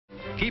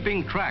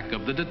Keeping track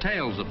of the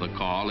details of the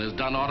call is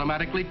done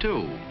automatically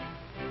too.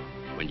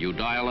 When you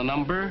dial a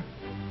number,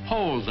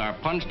 holes are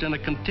punched in a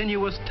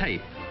continuous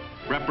tape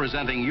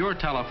representing your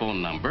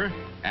telephone number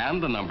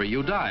and the number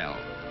you dial.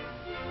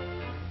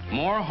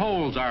 More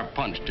holes are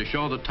punched to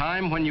show the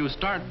time when you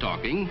start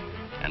talking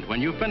and when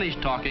you finish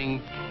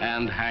talking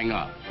and hang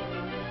up.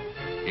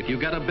 If you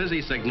get a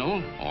busy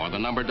signal or the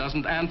number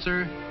doesn't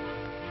answer,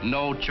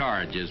 no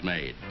charge is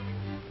made.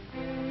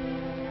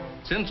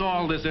 Since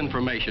all this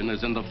information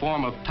is in the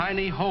form of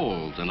tiny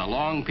holes in a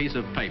long piece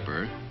of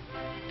paper,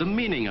 the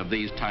meaning of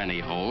these tiny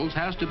holes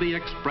has to be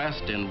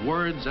expressed in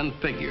words and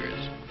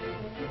figures.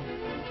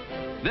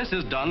 This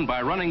is done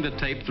by running the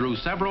tape through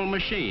several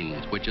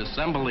machines which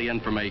assemble the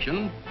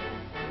information,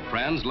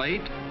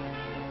 translate,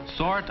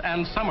 sort,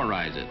 and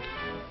summarize it.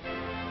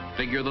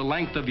 Figure the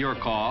length of your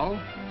call,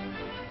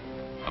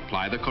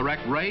 apply the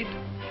correct rate,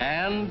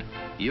 and,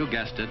 you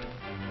guessed it,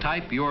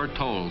 type your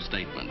toll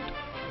statement.